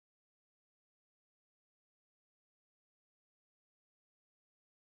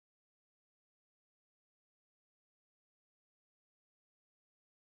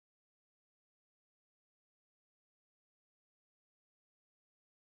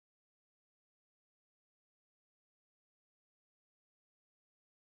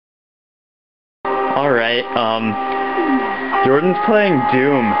right? Jordan's playing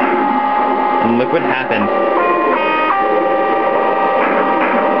Doom. And look what happened.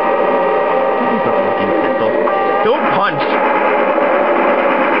 Use a fucking pistol. Don't punch!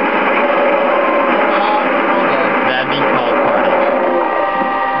 That'd be called carnage.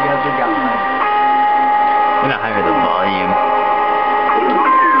 You guys are gone. I'm gonna higher the volume.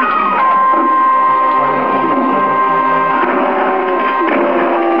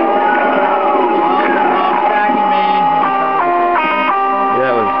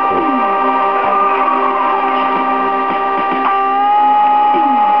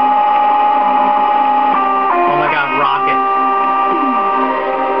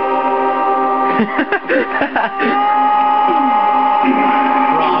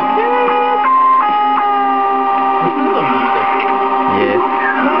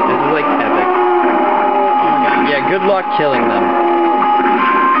 Good luck killing them.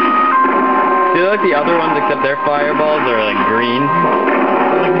 See, like the other ones, except their fireballs are like green.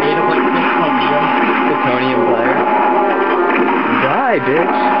 They're like made of like plutonium. Plutonium fire. Die,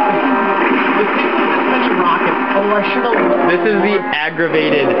 bitch. This thing with this many rockets. Oh, I should have. This is the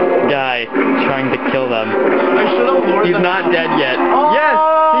aggravated guy trying to kill them. I should have lured He's them not out. dead yet. Oh! Yes!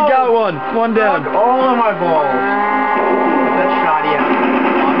 He got one. One down. Fuck all of my balls. That shot you.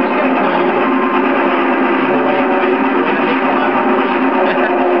 I'm just gonna kill you.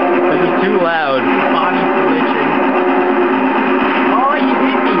 This is too loud. Body glitching. Oh, you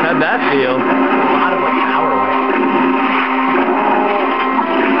hit me. How'd that feel? A lot of like power away.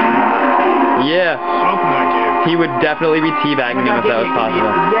 Yeah. Smoke my dude. He would definitely be teabagging him if that was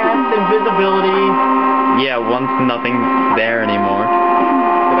possible. Yes, invisibility. Yeah, once nothing's there anymore.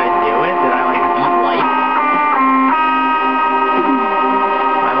 Did I do it? Did I like beat light?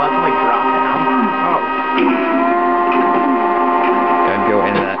 Am I allowed to like drop down? Oh. Gotta go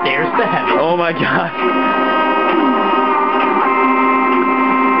into that. Stairs to heaven. Oh my god.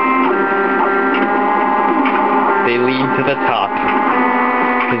 They lead to the top.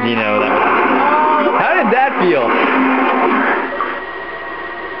 Because you know that was... How did that feel?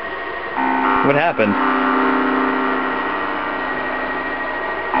 What happened?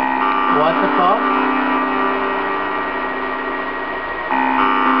 What the fuck?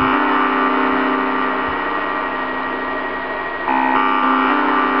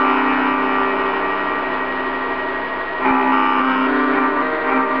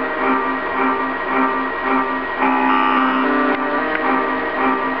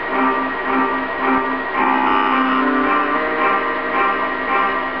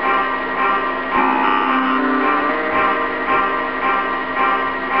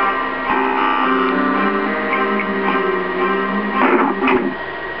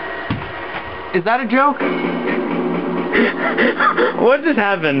 Is that a joke? What just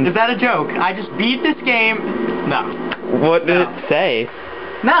happened? Is that a joke? I just beat this game. No. What did it say?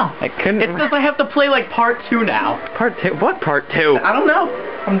 No. I couldn't... It says I have to play like part 2 now. Part 2? What part 2? I don't know.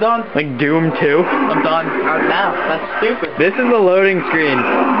 I'm done. Like Doom 2? I'm done. Now. That's stupid. This is the loading screen.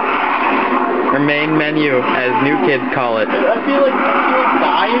 Or main menu, as new kids call it. I feel like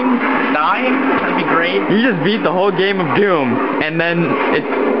dying. That'd be great. You just beat the whole game of Doom, and then it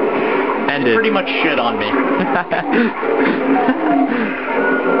ended. Pretty much shit on me.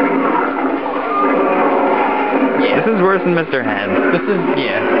 Yeah. This is worse than Mr. Hands. This is,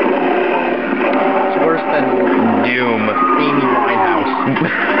 yeah. It's worse than Doom. Amy Winehouse.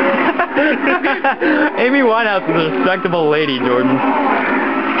 Amy Winehouse is a respectable lady, Jordan.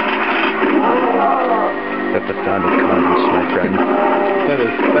 That's the sound of carnage, my friend. That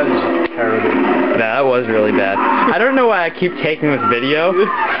is terrible. Nah, that was really bad. I don't know why I keep taking this video.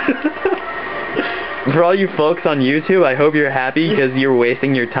 For all you folks on YouTube, I hope you're happy because you're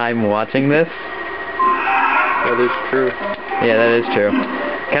wasting your time watching this. That is true. Yeah, that is true.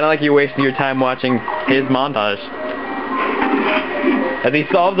 Kind of like you wasted your time watching his montage. As he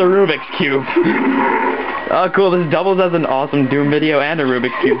solves a Rubik's Cube. Oh, cool. This doubles as an awesome Doom video and a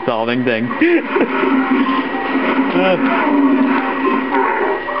Rubik's Cube solving thing.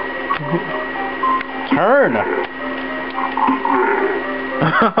 Turn.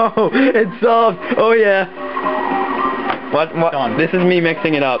 Oh, it's solved. Oh, yeah. What? Done. This is me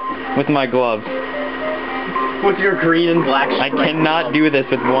mixing it up with my gloves. With your green and black I cannot do this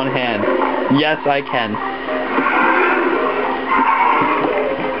with one hand. Yes, I can.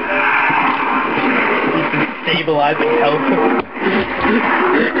 Stabilizing health.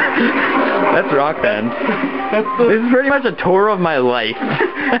 That's Rock Band. This is pretty much a tour of my life.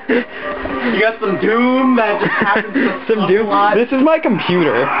 You got some Doom that just happens to Some Doom. This is my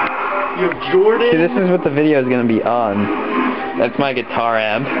computer. You have Jordan. See, this is what the video is going to be on. That's my guitar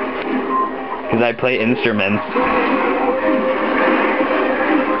amp. Because I play instruments.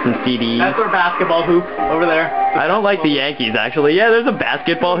 Some CDs. That's our basketball hoop over there. I don't like the Yankees, actually. Yeah, there's a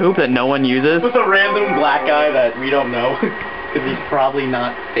basketball hoop that no one uses. With a random black guy that we don't know. Because he's probably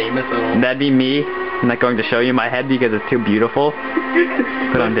not famous at all. That'd be me. I'm not going to show you my head because it's too beautiful.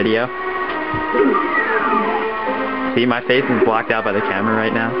 Put on video. See, my face is blocked out by the camera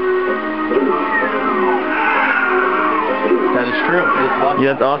right now. That is true. It is lovely.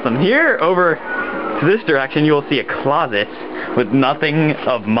 Yeah, that's awesome. Here, over to this direction, you will see a closet with nothing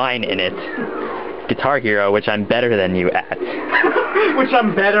of mine in it. Guitar Hero, which I'm better than you at. Which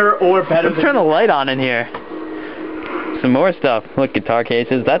I'm better or better Let's than turn the light on in here. Some more stuff. Look, guitar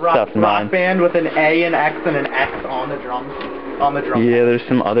cases. That stuff's mine. Rock band with an A, an X, and an X on the drums. On the drum. Yeah, there's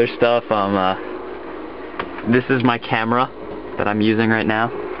some other stuff. This is my camera that I'm using right now.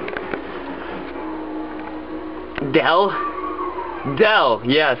 Dell,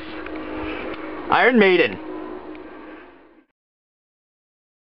 yes. Iron Maiden.